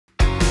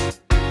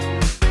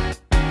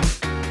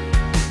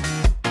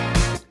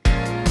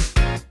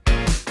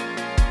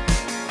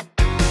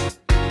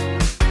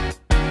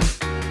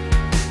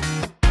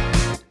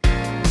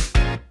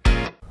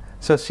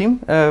So Siim,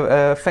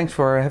 thanks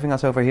for having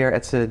us over here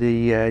at the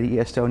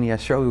e-estonia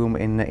showroom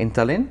in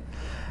Tallinn.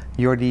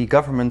 You're the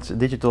government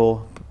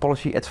digital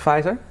policy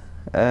advisor.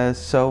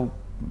 So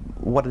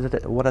what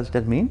does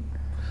that mean?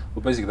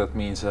 Well, basically that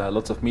means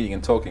lots of meeting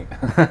and talking.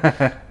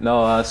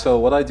 No, so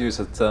what I do is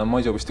that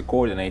my job is to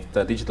coordinate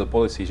digital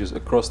policy issues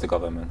across the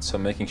government. So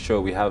making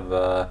sure we have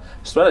a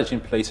strategy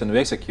in place and we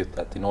execute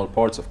that in all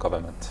parts of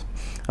government.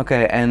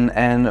 Okay,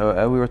 and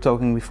we were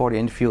talking before the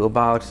interview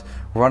about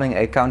running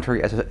a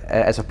country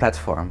as a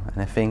platform,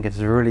 and I think it's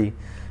really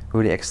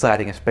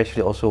exciting,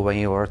 especially also when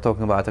you were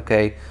talking about,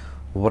 okay,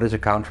 what is a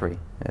country?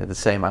 The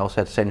same, I also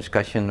had the same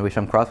discussion with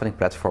some crowdfunding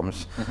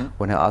platforms.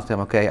 When I asked them,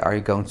 okay, are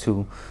you going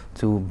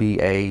to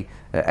be a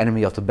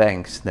enemy of the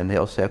banks? Then they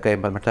all say, okay,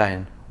 but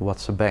Martijn,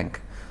 what's a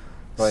bank?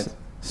 Right.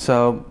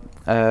 So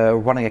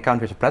running a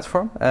country as a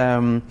platform,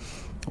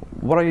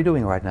 what are you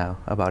doing right now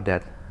about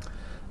that?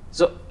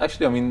 So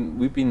actually, I mean,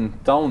 we've been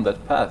down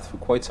that path for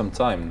quite some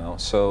time now.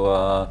 So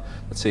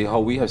let's say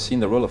how we have seen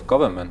the role of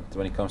government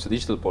when it comes to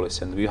digital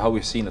policy, and how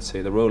we've seen, let's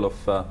say, the role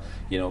of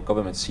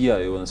government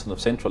CIO and sort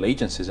of central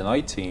agencies in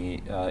IT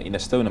in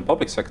Estonian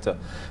public sector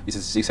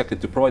is exactly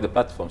to provide the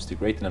platforms to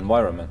create an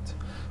environment.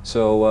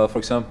 So for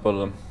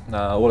example,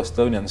 all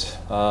Estonians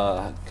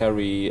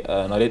carry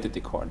an identity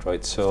card,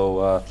 right?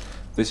 So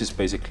this is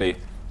basically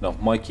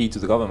my key to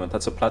the government.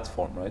 That's a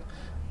platform, right?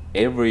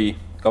 Every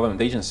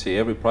government agency,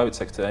 every private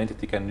sector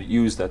entity can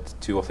use that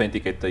to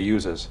authenticate their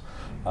users.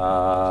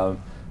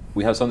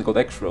 We have something called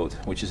X-Road,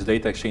 which is a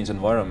data exchange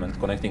environment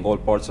connecting all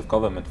parts of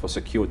government for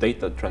secure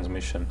data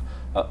transmission.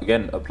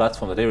 Again, a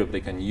platform that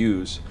everybody can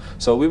use.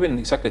 So we've been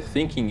exactly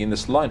thinking in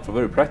this line for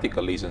very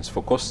practical reasons,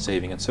 for cost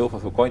saving and so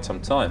forth for quite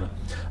some time.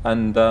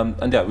 And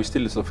yeah, we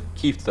still sort of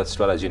keep that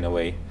strategy in a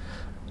way,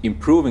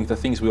 improving the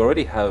things we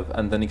already have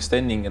and then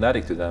extending and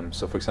adding to them.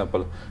 So for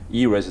example,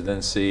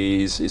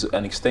 e-residency is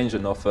an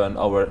extension of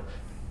our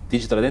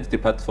digital identity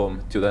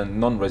platform to then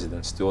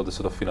non-residents, to all the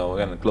sort of,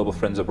 again, global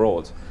friends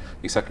abroad,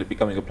 exactly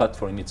becoming a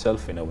platform in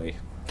itself in a way.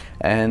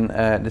 And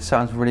this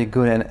sounds really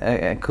good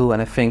and cool,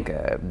 and I think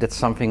that's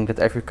something that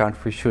every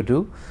country should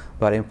do,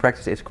 but in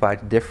practice it's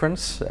quite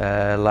different.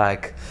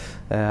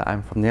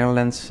 I'm from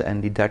Netherlands,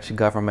 and the Dutch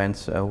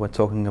government were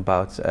talking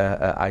about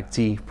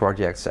IT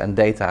projects and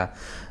data.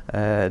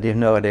 They have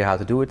no idea how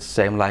to do it.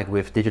 Same like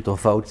with digital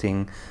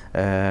voting,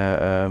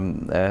 about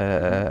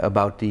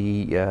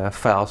the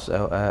files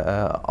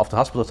of the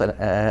hospitals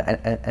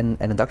and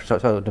the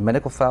doctors, so the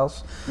medical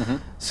files.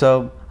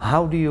 So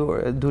how do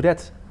you do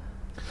that?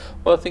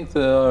 Well, I think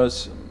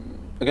there's,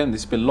 again,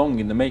 this has been long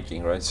in the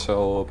making, right?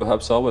 So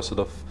perhaps our sort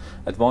of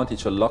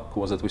advantage or luck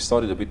was that we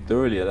started a bit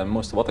earlier than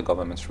most of other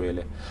governments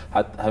really.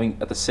 Having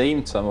at the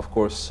same time, of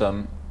course,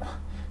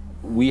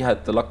 we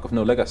had the luck of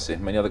no legacy.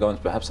 Many other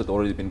governments perhaps had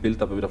already been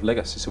built up a bit of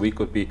legacy, so we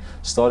could be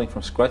starting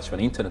from scratch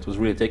when internet was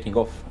really taking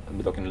off.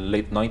 We're talking in the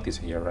late 90s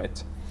here,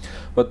 right?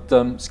 But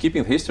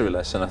skipping the history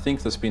lesson, I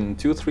think there's been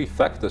 2 or 3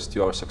 factors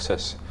to our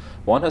success.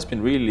 One has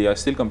been really, I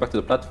still come back to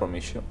the platform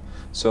issue.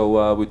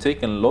 So we've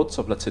taken lots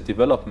of, let's say,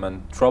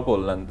 development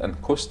trouble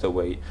and cost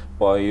away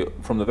by,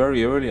 from the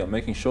very early on,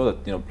 making sure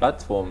that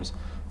platforms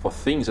for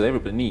things that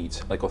everybody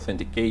needs, like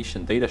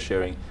authentication, data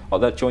sharing, are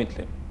there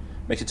jointly.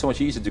 Makes it so much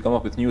easier to come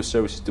up with new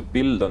services to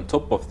build on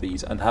top of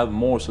these and have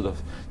more sort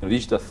of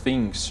digital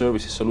things,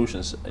 services,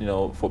 solutions,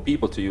 for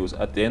people to use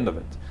at the end of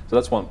it. So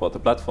that's one part, the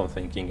platform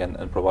thinking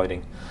and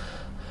providing.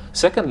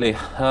 Secondly,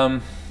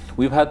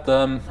 we've had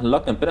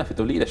luck and benefit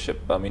of leadership.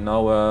 I mean,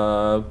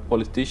 our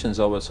politicians,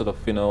 our sort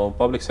of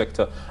public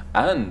sector,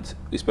 and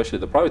especially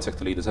the private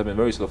sector leaders have been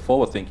very sort of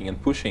forward-thinking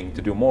and pushing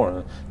to do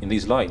more in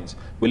these lines,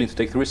 willing to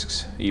take the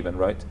risks even,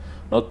 right?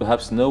 Not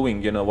perhaps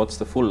knowing what's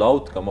the full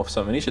outcome of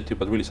some initiative,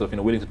 but really sort of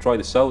willing to try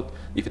this out.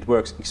 If it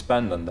works,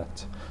 expand on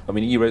that. I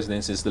mean,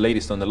 e-residence is the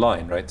latest on the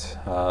line, right?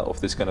 Of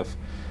this kind of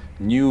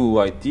new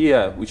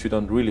idea, which we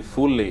don't really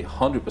fully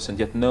 100%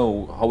 yet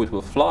know how it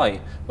will fly,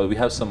 but we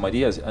have some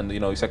ideas, and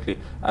exactly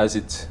as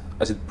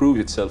it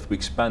proves itself, we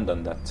expand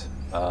on that.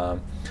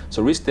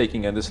 So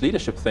risk-taking and this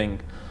leadership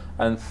thing.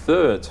 And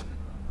third,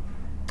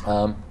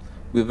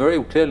 we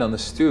very clearly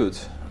understood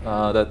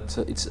that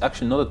it's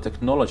actually not a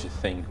technology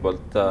thing,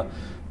 but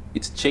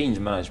it's change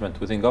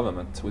management within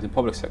government, within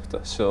public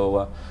sector.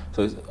 So,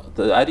 so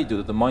the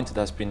attitude, the mindset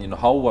has been,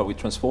 how are we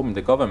transforming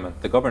the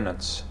government, the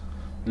governance,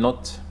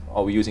 not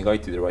are we using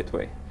IT the right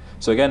way?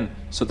 So again,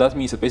 so that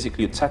means that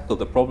basically you tackle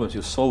the problems,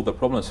 you solve the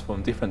problems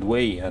from a different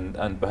way,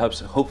 and perhaps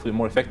hopefully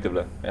more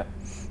effectively. Yeah.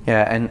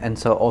 Yeah, and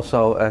so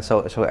also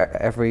so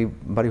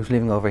everybody who's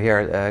living over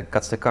here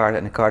gets the card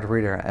and the card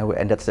reader,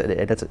 and that's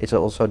it's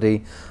also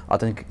the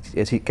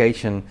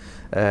authentication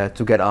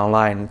to get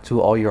online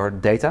to all your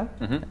data,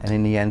 and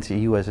in the end,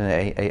 you as an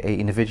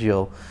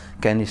individual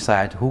can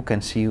decide who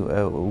can see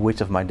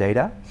which of my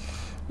data.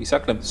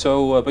 Exactly.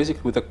 So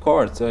basically with a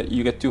card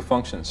you get 2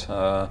 functions,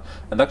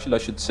 and actually I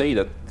should say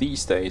that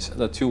these days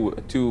the two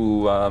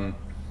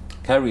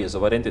carriers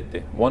of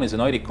identity. One is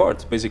an ID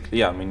card, basically,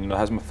 yeah, I mean,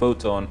 has my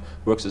photo on,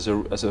 works as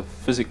a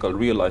physical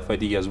real life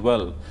ID as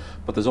well.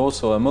 But there's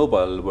also a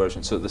mobile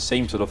version, so the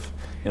same sort of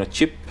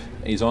chip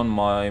is on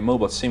my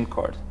mobile SIM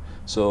card.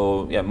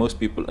 So yeah, most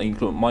people,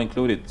 mine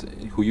included,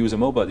 who use a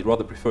mobile, they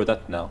rather prefer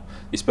that now.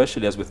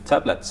 Especially as with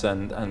tablets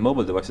and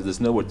mobile devices, there's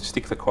nowhere to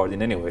stick the card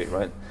in anyway,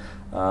 right?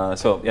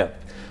 So yeah,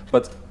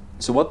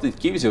 so what it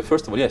gives you,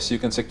 first of all, yes, you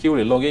can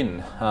securely log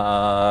in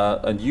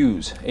and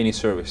use any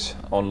service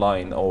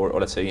online or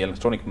let's say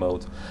electronic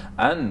mode,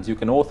 and you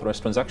can authorize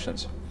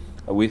transactions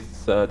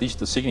with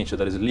digital signature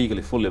that is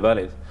legally fully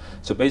valid.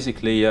 So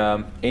basically,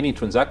 any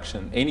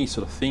transaction, any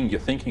sort of thing you're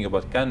thinking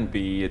about can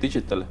be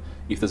digital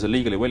if there's a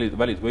legally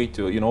valid way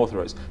to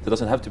authorize. There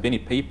doesn't have to be any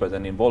paper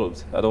then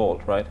involved at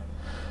all, right?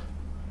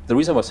 The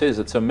reason why I say is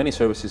that there are many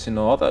services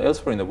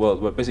elsewhere in the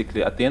world where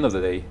basically at the end of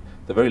the day,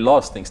 the very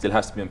last thing still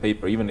has to be on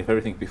paper, even if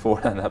everything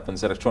beforehand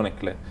happens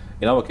electronically.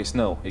 In our case,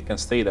 no, it can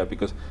stay there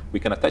because we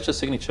can attach a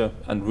signature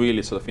and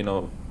really sort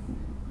of,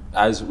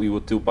 as we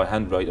would do by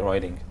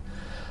handwriting.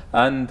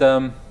 And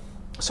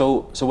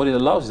so what it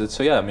allows is that,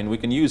 so yeah, I mean, we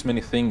can use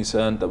many things,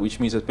 and which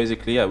means that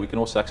basically, yeah, we can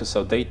also access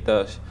our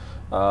data,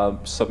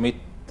 submit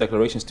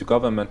declarations to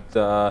government,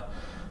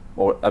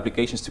 or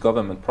applications to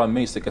government. Prime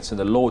Minister can send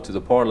a law to the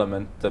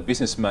parliament. The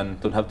businessmen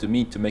don't have to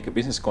meet to make a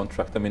business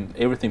contract. I mean,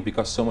 everything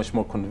becomes so much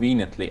more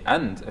conveniently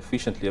and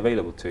efficiently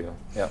available to you.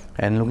 Yeah.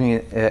 And looking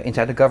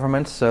inside the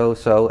government,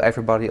 so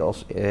everybody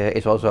also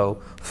is also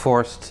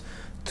forced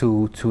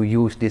to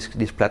use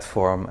this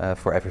platform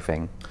for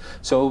everything.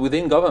 So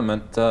within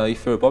government,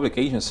 if you're a public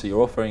agency,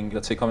 you're offering,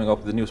 let's say, coming up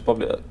with a new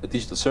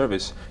digital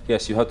service,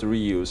 yes, you have to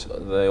reuse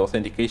the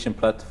authentication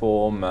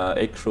platform,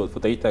 X-Road for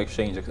data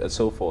exchange, and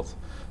so forth.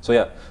 So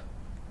yeah,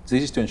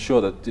 this is to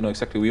ensure that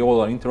exactly we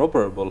all are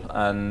interoperable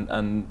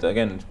and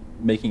again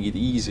making it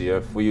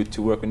easier for you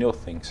to work on your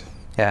things.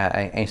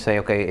 Yeah, and say,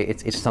 okay,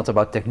 it's not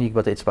about technique,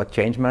 but it's about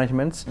change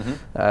management.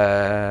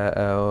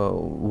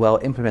 While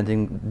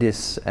implementing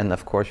this, and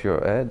of course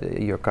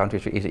your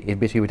country is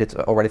busy with it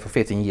already for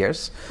 15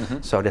 years,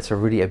 so that's a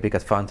big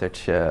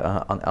advantage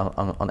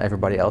on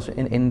everybody else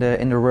in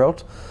the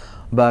world.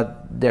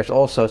 But there's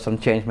also some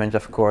change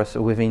management, of course,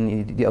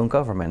 within the own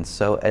government.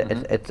 So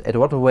at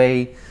what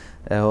way,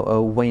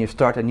 when you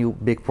start a new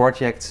big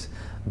project,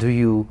 do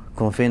you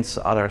convince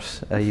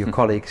others, your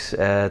colleagues,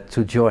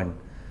 to join?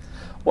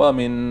 Well, I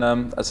mean,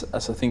 as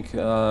I think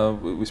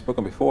we've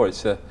spoken before,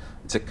 it's a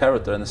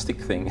carrot and a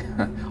stick thing,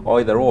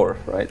 either or,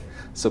 right?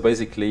 So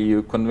basically,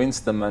 you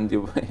convince them and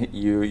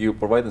you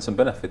provide them some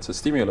benefits, a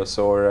stimulus,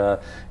 or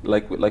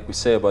like we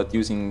say about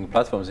using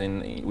platforms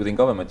within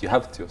government, you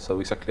have to. So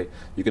exactly,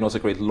 you can also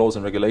create laws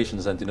and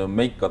regulations and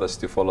make others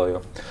to follow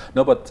you.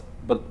 No, but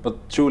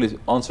truly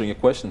answering your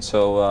question,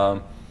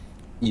 so.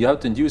 You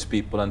have to induce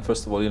people, and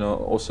first of all,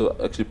 also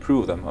actually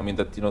prove them. I mean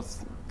that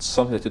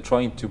something that you're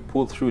trying to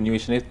pull through, a new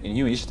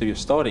initiative you're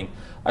starting,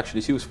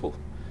 actually is useful.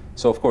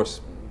 So of course,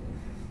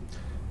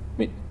 I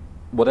mean,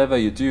 whatever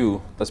you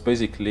do, that's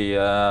basically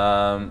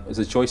is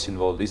a choice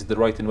involved. Is it the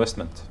right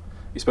investment?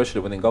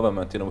 Especially within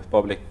government, with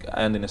public,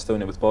 and in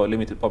Estonia with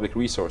limited public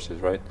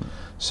resources, right?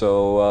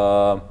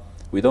 So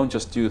we don't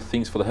just do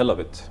things for the hell of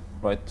it,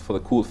 right? For the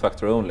cool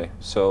factor only.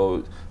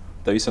 So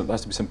there has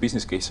to be some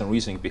business case and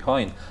reasoning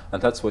behind,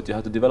 and that's what you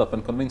have to develop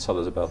and convince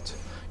others about.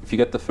 If you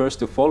get the first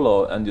to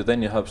follow, and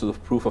then you have sort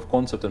of proof of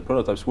concept and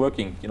prototypes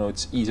working,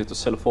 it's easier to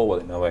sell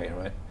forward in a way,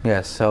 right?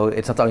 Yes. So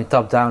it's not only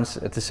top down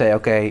to say,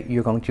 okay,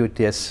 you're going to do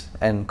this,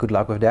 and good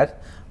luck with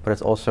that, but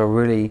it's also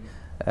really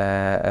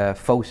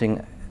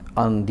focusing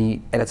on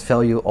the added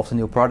value of the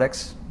new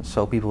products.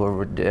 So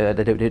people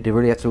they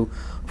really have to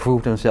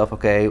prove themselves,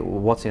 okay,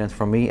 what's in it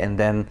for me, and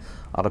then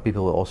other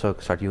people will also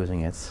start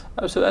using it.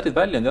 So added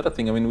value, and the other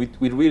thing, I mean,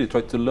 we really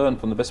try to learn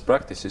from the best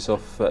practices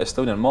of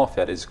Estonian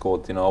mafia, it's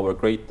called, our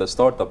great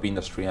startup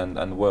industry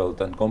and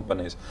world and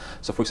companies.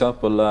 So for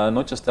example,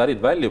 not just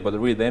added value, but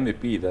really the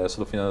MVP, the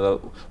sort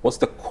of, what's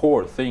the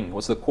core thing,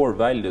 what's the core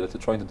value that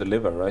they're trying to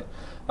deliver, right?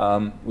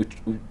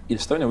 In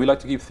Estonia, we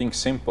like to keep things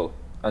simple.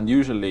 And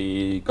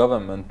usually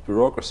government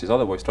bureaucracies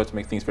otherwise try to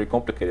make things very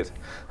complicated.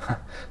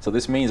 So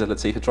this means that,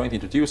 let's say, if you're trying to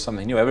introduce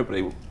something new,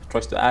 everybody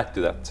tries to add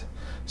to that.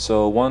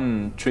 So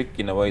one trick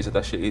in a way is that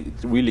actually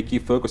really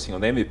keep focusing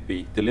on the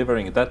MVP,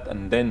 delivering that,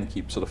 and then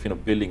keep sort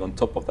of building on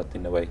top of that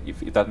in a way,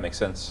 if that makes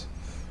sense.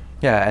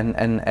 Yeah,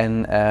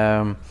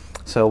 and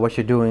so what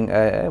you're doing,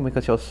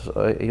 because you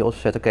also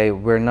said, okay,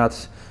 we're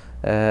not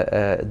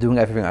doing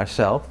everything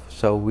ourselves,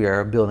 so we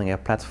are building a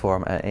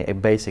platform, a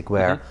basic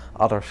where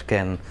others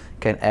can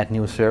add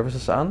new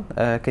services on.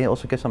 Can you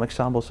also give some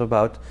examples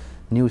about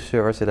new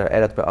services that are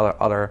added by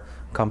other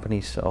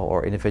companies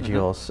or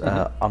individuals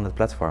on the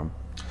platform?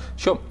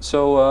 Sure.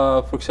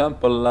 So, for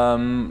example,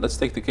 let's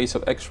take the case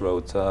of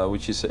X-Road,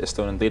 which is an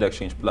Estonian data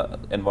exchange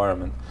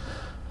environment.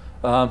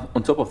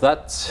 On top of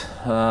that,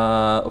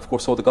 of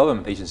course, all the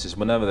government agencies,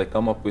 whenever they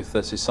come up with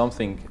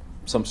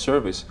some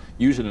service,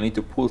 usually need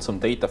to pull some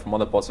data from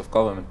other parts of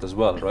government as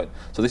well, right?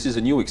 So this is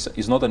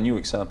is not a new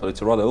example,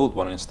 it's a rather old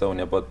one in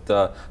Estonia, but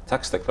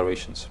tax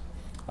declarations.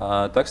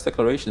 Tax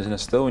declarations in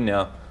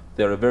Estonia,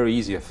 they're a very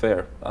easy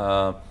affair.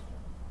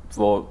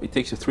 It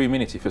takes you 3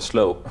 minutes if you're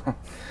slow.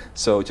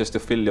 So just to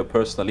fill your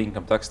personal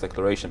income tax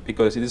declaration,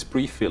 because it is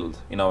pre-filled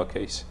in our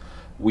case.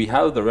 we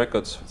have the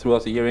records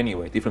throughout the year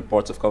anyway. Different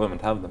parts of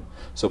government have them.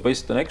 So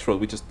based on X-Road,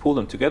 we just pull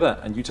them together,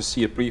 and you just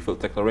see a pre-filled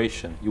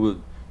declaration. You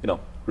will,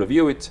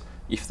 review it.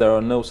 If there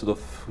are no sort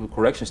of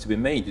corrections to be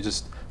made, you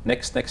just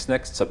next,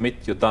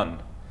 submit. You're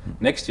done.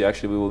 Next year,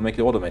 actually, we will make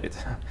it automated,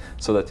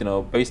 so that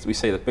we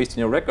say that based on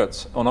your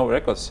records,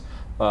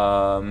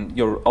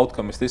 your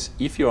outcome is this.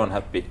 If you're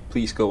unhappy,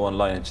 please go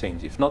online and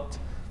change. If not,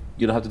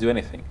 you don't have to do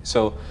anything.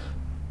 So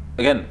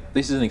again,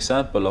 this is an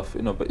example of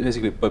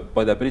basically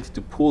by the ability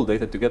to pull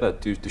data together,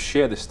 to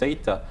share this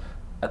data.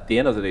 At the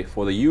end of the day,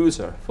 for the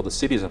user, for the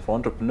citizen, for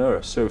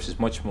entrepreneur, service is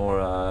much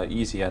more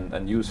easy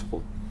and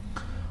useful.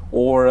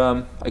 Or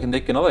I can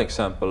take another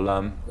example.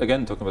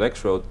 Again, talking about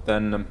X-Road,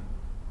 then.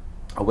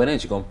 Our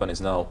energy companies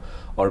now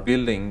are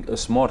building a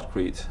smart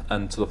grid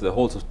and sort of the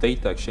whole sort of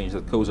data exchange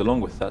that goes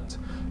along with that.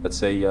 Let's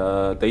say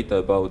data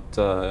about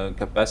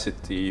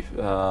capacity,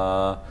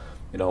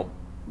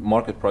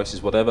 market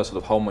prices, whatever,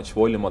 sort of how much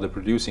volume are they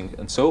producing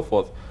and so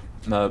forth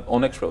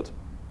on X-Road.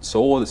 So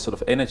all this sort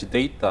of energy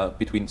data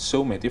between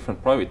so many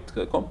different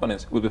private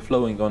companies will be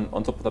flowing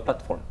on top of the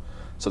platform.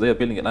 So they are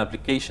building an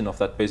application of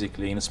that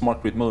basically in a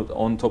smart grid mode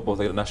on top of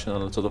the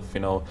national sort of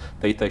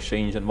data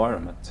exchange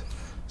environment.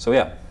 So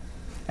yeah.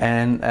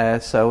 And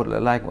so,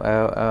 like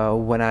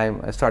when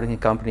I'm starting a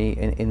company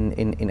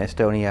in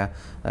Estonia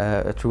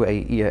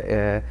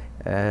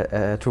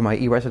through my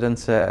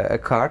e-residence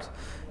card,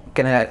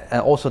 can I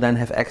also then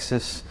have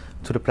access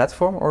to the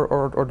platform,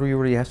 or do you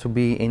really have to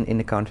be in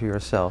the country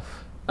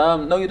yourself?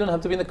 No, you don't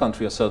have to be in the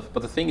country yourself.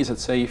 But the thing is that,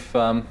 say,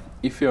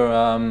 if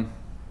you're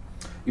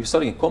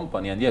starting a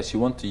company and yes, you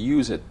want to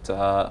use it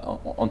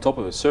on top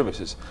of your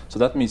services, so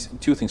that means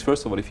two things.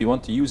 First of all, if you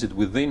want to use it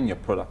within your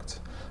product,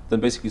 then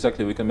basically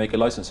exactly we can make a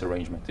license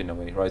arrangement in a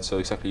way, right? So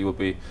exactly you will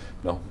be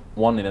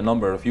one in a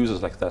number of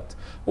users like that.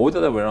 Or the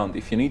other way around,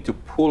 if you need to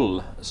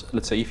pull,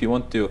 let's say if you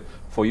want to,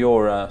 for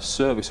your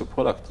service or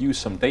product, use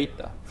some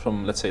data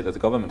from, let's say, that the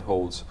government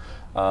holds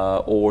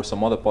or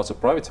some other parts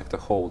of private sector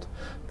hold,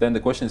 then the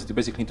question is that you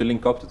basically need to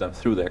link up to them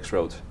through the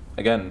X-Road.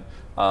 Again,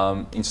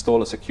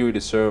 install a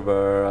security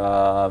server,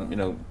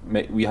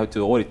 we have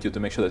to audit you to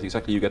make sure that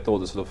exactly you get all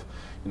the sort of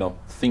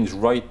things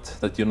right,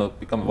 that you not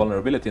become a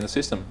vulnerability in the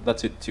system.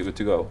 That's it, you're good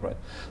to go, right?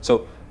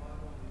 So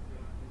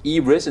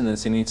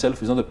e-residence in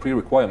itself is not a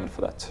pre-requirement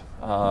for that.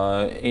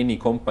 Any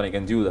company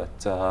can do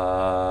that,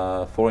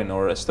 foreign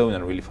or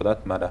Estonian really for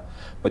that matter.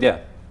 But yeah,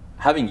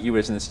 having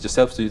e-residence just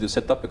helps you to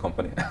set up a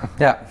company.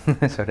 Yeah,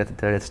 so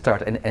that's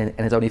start, and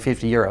it's only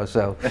 50 euros,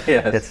 so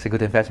yes. That's a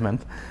good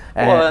investment.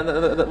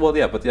 Well,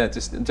 yeah, but yeah,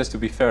 just to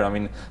be fair, I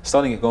mean,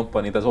 starting a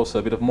company, there's also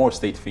a bit of more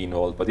state fee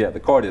involved, but yeah, the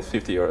card is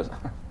 50 euros.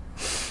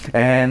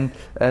 And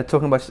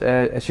talking about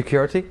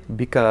security,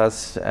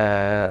 because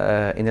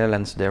in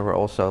Netherlands they were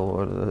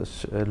also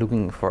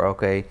looking for,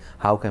 okay,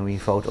 how can we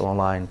vote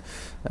online?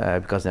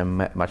 Because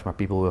then much more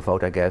people will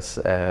vote, I guess,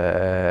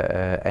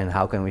 and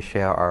how can we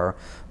share our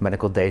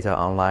medical data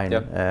online?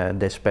 Yep.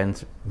 They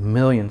spent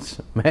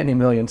many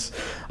millions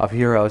of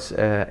euros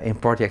in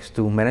projects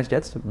to manage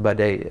that, but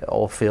they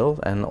all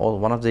failed. And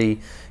one of the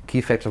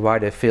key factors why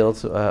they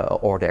failed,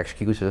 or the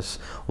excuses,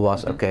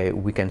 was okay,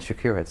 we can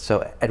secure it.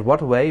 So at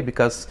what way?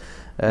 Because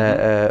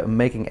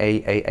making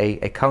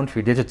a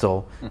country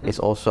digital is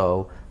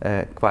also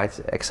quite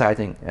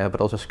exciting, but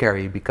also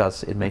scary,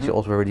 because it makes you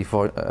also really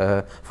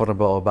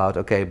vulnerable about,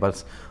 okay,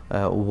 but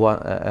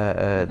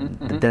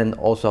then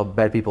also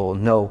bad people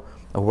know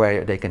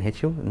where they can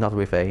hit you, not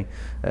with a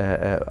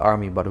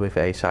army, but with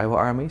a cyber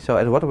army. So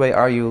at what way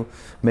are you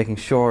making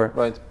sure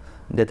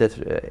that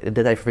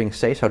everything is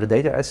safe, so the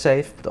data is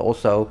safe, but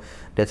also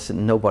that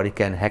nobody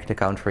can hack the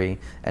country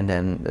and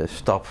then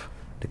stop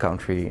the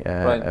country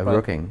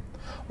working?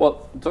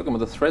 Well, talking about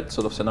the threat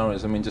sort of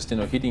scenarios, I mean, just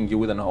hitting you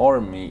with an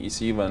army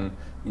is even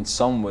in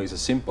some ways a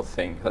simple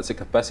thing. That's a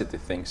capacity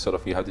thing. Sort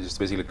of, you have to just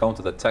basically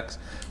counter the attacks.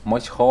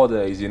 Much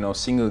harder is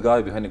single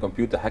guy behind a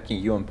computer hacking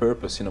you on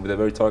purpose, with a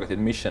very targeted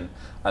mission,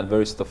 and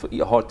very sort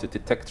of hard to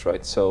detect,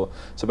 right? So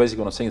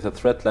basically, what I'm saying is the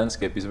threat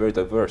landscape is very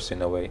diverse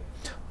in a way.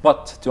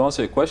 But to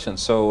answer your question,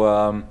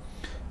 so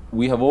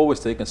we have always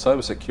taken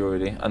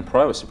cybersecurity and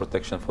privacy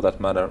protection, for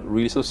that matter,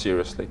 really so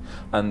seriously.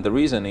 And the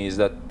reason is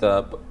that,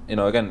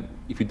 again,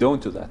 if you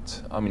don't do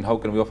that, I mean, how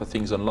can we offer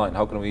things online?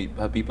 How can we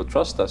have people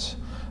trust us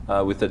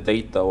with their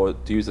data or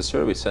to use the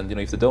service? And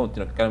if they don't,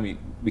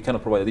 we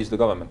cannot provide this to the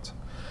government.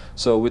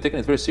 So we're taking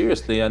it very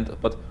seriously.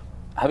 But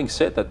having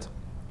said that,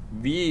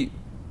 we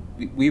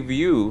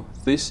view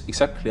this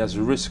exactly as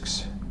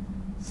risks,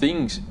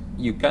 things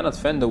you cannot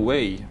fend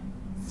away.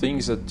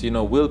 Things that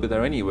will be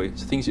there anyway,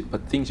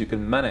 but things you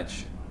can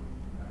manage.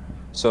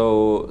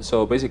 So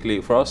basically,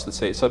 for us, let's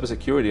say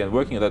cybersecurity and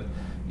working on that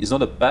is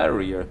not a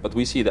barrier, but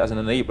we see it as an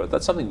enabler.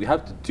 That's something we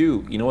have to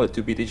do in order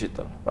to be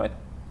digital, right?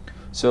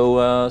 So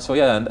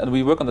yeah, and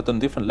we work on that on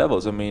different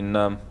levels. I mean,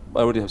 I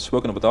already have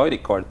spoken about the ID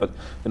card, but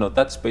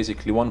that's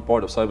basically one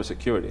part of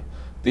cybersecurity.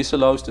 This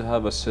allows to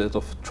have a sort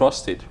of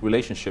trusted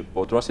relationship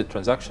or trusted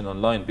transaction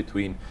online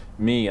between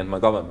me and my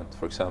government,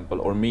 for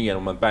example, or me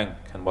and my bank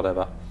and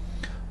whatever.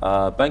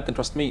 Bank can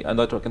trust me,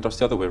 and I can trust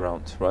the other way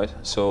around, right?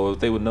 So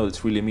they would know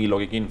it's really me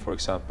logging in, for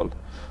example,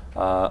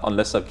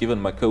 unless I've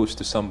given my codes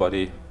to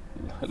somebody,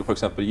 for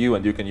example you,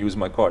 and you can use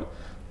my card,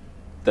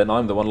 then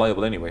I'm the one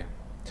liable anyway.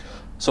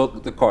 So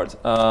the card,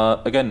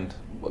 again,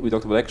 we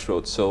talked about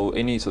X-Road, so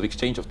any sort of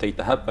exchange of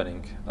data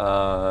happening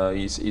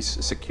is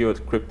secured,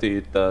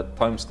 encrypted,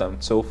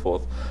 timestamped, so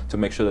forth, to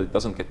make sure that it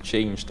doesn't get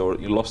changed or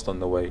lost on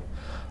the way.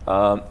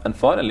 And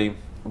finally,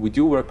 we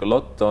do work a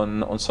lot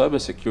on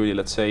cybersecurity,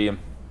 let's say,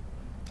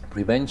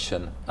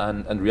 prevention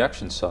and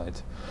reaction side.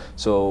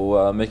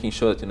 So making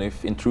sure that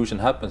if intrusion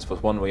happens for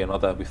one way or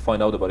another, we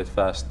find out about it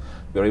fast,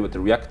 we're able to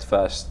react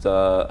fast,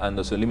 and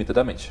also limit the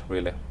damage,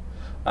 really.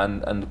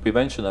 And the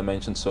prevention I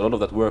mentioned, so a lot of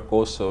that work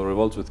also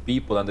revolves with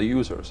people and the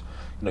users,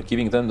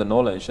 giving them the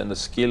knowledge and the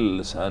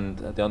skills and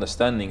the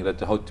understanding that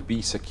how to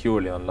be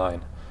securely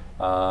online.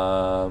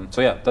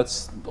 So yeah,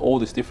 that's all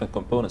these different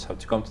components have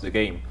to come to the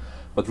game.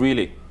 But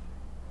really,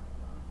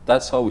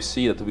 that's how we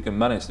see that we can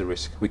manage the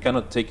risk. We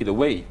cannot take it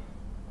away,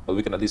 but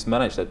we can at least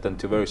manage that then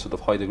to a very sort of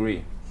high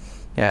degree.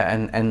 Yeah,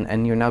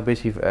 and you're now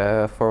busy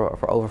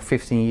for over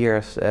 15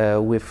 years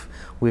with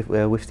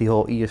the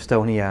whole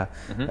e-estonia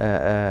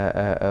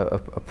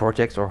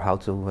project, or how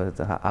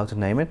to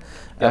name it.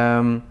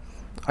 Yep.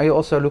 Are you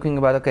also looking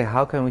about, okay,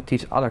 how can we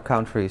teach other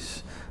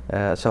countries?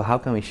 So how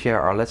can we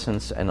share our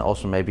lessons, and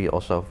also maybe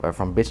also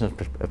from business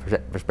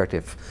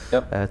perspective,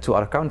 yep, to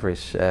other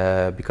countries?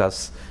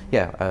 Because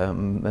yeah,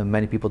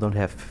 many people don't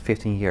have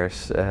 15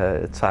 years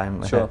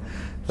time, sure,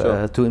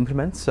 to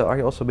implement. So are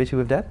you also busy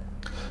with that?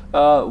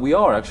 We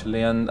are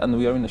actually, and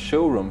we are in a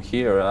showroom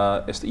here,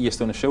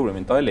 e-estonia showroom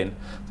in Tallinn.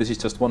 This is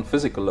just one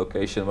physical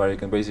location where you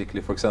can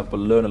basically, for example,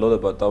 learn a lot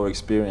about our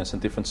experience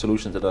and different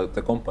solutions that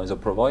the companies are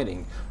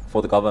providing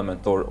for the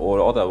government or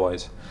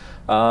otherwise.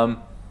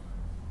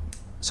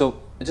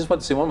 So I just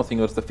want to say one more thing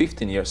about the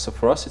 15 years. So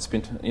for us, it's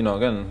been,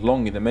 again,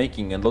 long in the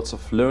making and lots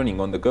of learning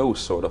on the go,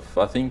 sort of.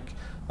 I think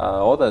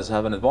others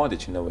have an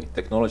advantage in a way.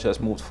 Technology has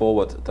moved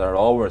forward. There are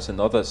ours and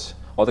other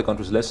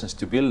countries' lessons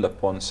to build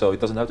upon, so it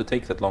doesn't have to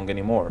take that long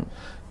anymore,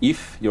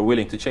 if you're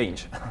willing to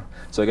change.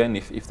 So again,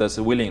 if there's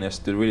a willingness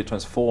to really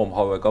transform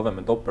how a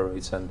government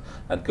operates and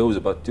goes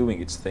about doing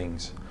its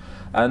things.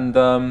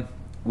 And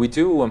we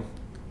do,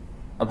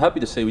 I'm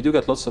happy to say, we do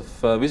get lots of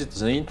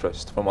visitors and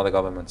interest from other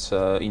governments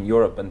in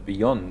Europe and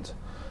beyond.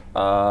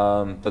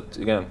 But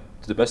again,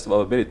 to the best of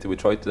our ability, we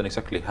try to then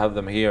exactly have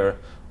them here,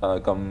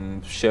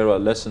 come share our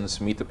lessons,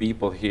 meet the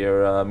people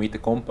here, meet the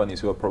companies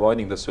who are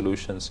providing the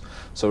solutions.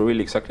 So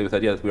really exactly with the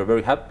idea that we are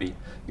very happy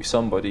if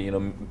somebody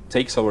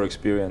takes our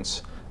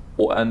experience,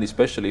 and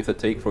especially if they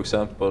take, for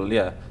example,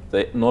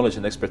 the knowledge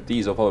and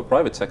expertise of our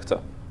private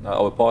sector,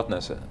 our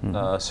partners,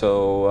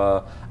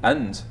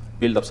 and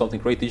build up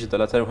something great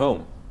digital at their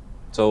home.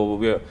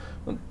 So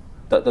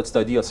that's the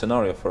ideal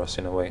scenario for us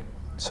in a way.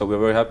 So we're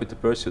very happy to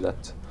pursue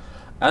that.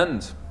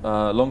 And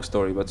long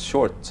story but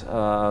short,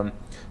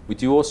 we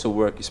do also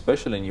work,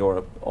 especially in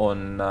Europe,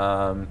 on,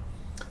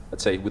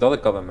 let's say, with other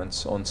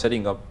governments, on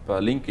setting up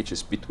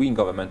linkages between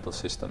governmental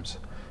systems,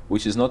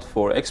 which is not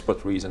for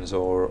export reasons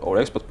or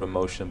export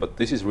promotion, but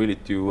this is really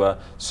to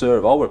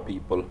serve our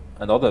people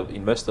and other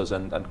investors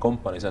and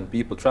companies and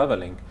people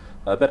traveling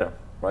better,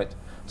 right?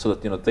 So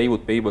that they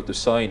would be able to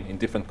sign in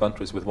different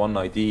countries with one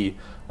ID,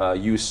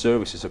 use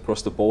services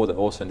across the border,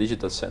 also in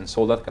digital sense,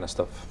 all that kind of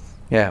stuff.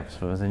 Yeah,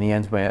 so in the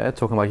end, when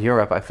talking about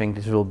Europe, I think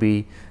this will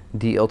be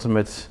the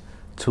ultimate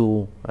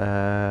tool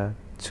to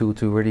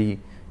really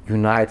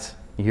unite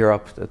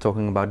Europe,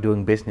 talking about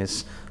doing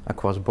business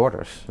across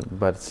borders.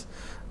 But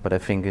I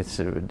think it's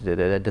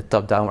the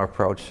top-down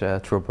approach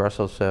through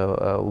Brussels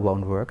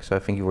won't work. So I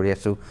think you really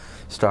have to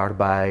start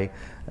by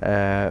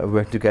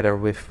working together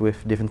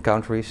with different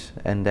countries,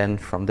 and then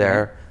from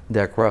there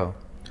grow.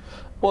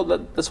 Well,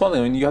 that's one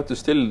thing. I mean, you have to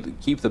still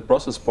keep the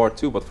process part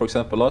too. But for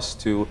example, us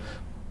to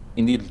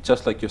indeed,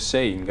 just like you're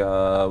saying,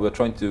 we're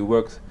trying to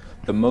work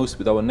the most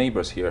with our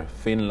neighbors here,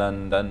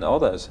 Finland and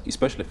others,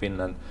 especially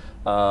Finland.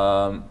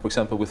 For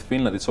example, with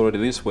Finland, it's already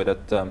this way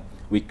that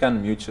we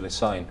can mutually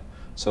sign.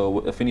 So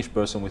a Finnish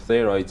person with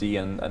their ID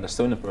and an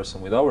Estonian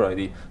person with our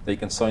ID, they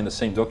can sign the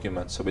same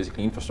document. So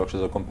basically,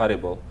 infrastructures are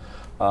compatible.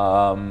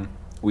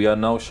 We are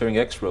now sharing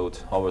X-Road,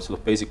 our sort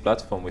of basic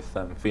platform, with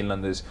them.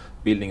 Finland is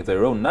building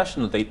their own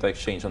national data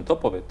exchange on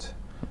top of it,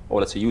 or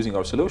let's say using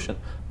our solution,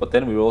 but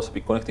then we will also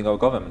be connecting our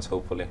governments,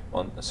 hopefully,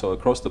 so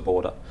across the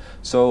border.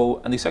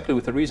 So, and exactly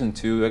with the reason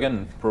to,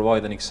 again,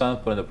 provide an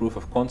example and a proof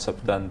of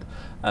concept,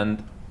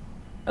 and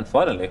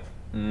finally,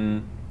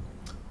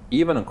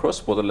 even on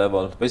cross-border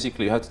level,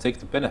 basically you have to take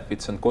the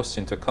benefits and costs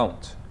into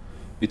account.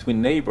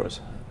 Between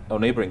neighbors or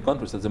neighboring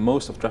countries, there's the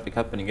most of traffic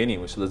happening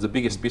anyway, so that's the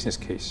biggest business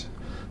case.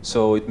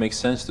 So it makes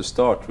sense to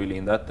start really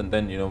in that, and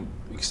then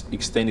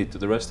extend it to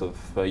the rest of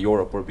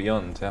Europe or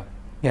beyond. Yeah.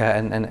 Yeah,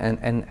 and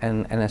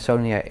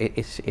Estonia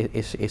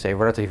is a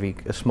relatively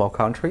small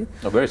country.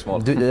 Oh, very small.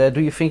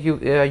 Do you think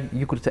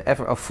you could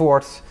ever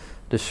afford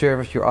the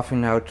service you're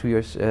offering now to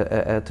your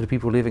to the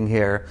people living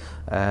here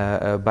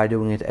by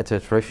doing it at a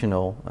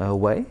traditional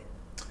way?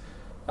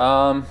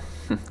 I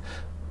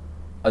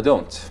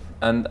don't.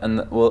 And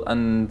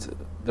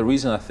the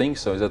reason I think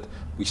so is that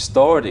we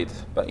started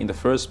in the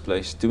first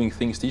place doing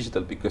things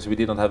digital because we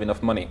didn't have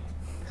enough money.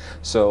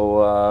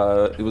 So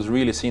it was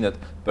really seen that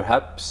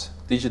perhaps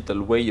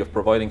digital way of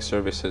providing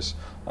services,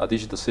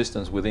 digital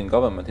systems within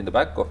government in the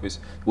back office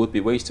would be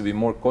ways to be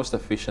more cost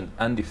efficient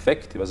and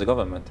effective as a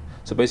government.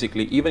 So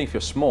basically, even if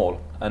you're small,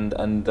 and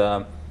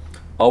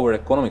our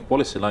economic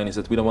policy line is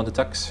that we don't want to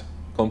tax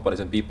companies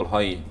and people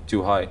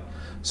too high.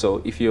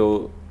 So if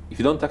you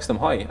don't tax them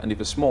high and if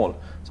you're small,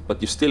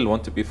 but you still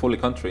want to be fully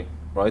country,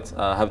 right?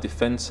 Have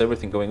defense,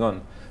 everything going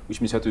on, which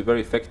means you have to be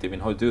very effective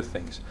in how to do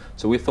things.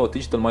 So we thought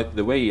digital might be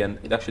the way, and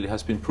it actually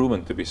has been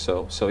proven to be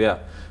so. So yeah,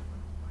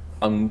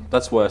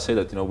 that's why I say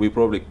that we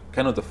probably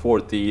cannot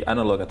afford the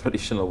analog and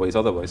traditional ways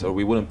otherwise, or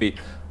we wouldn't be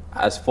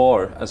as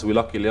far as we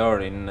luckily are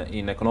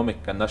in economic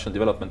and national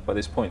development by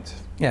this point.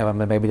 Yeah, well,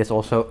 maybe that's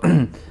also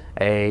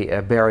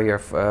a barrier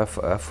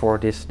for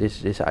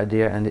this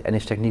idea and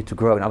this technique to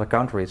grow in other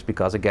countries,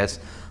 because I guess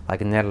like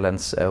in the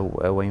Netherlands,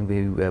 when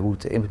we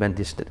would implement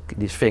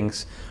these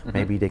things,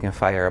 maybe they can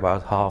fire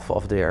about half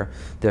of their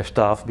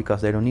staff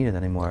because they don't need it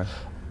anymore.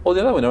 Well,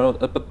 the other way around,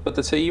 but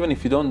let's say even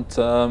if you don't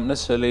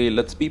necessarily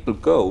let people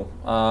go,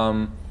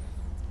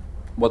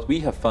 what we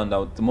have found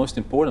out, the most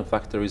important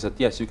factor is that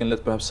yes, you can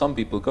let perhaps some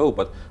people go,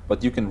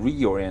 but you can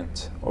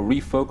reorient or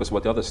refocus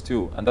what the others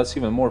do, and that's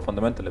even more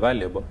fundamentally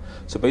valuable.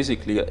 So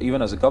basically,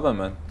 even as a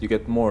government, you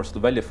get more sort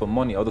of value for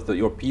money out of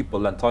your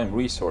people and time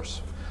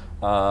resource.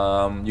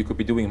 You could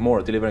be doing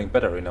more, delivering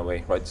better in a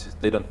way, right?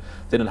 People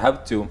don't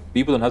have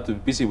to be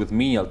busy with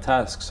menial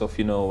tasks of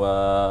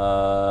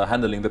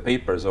handling the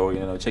papers or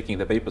checking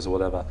the papers or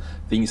whatever.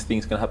 Things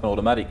can happen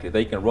automatically.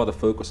 They can rather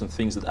focus on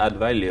things that add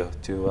value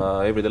to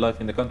everyday life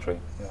in the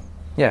country.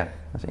 Yeah,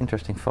 that's an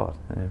interesting thought,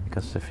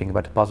 because I think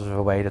about the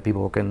positive way that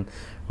people can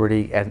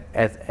really add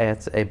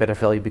a better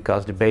value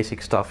because the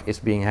basic stuff is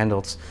being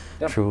handled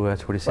through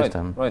the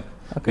system. Right.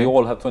 Okay. We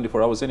all have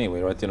 24 hours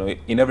anyway, right?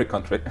 In every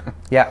country.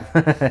 Yeah,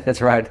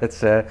 that's right.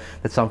 That's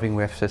something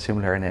we have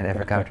similar in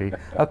every country.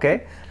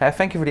 Okay,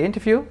 thank you for the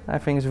interview. I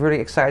think it's really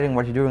exciting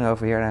what you're doing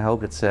over here, and I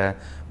hope that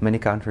many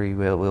countries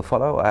will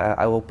follow.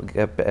 I will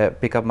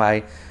pick up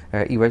my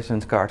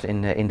e-resident card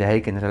in The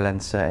Hague in the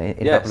Netherlands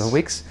in a couple of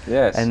weeks.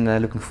 Yes. And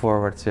looking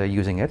forward to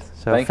using it.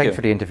 So thank you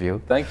for the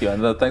interview. Thank you,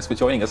 and thanks for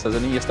joining us as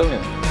an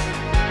e-Estonian.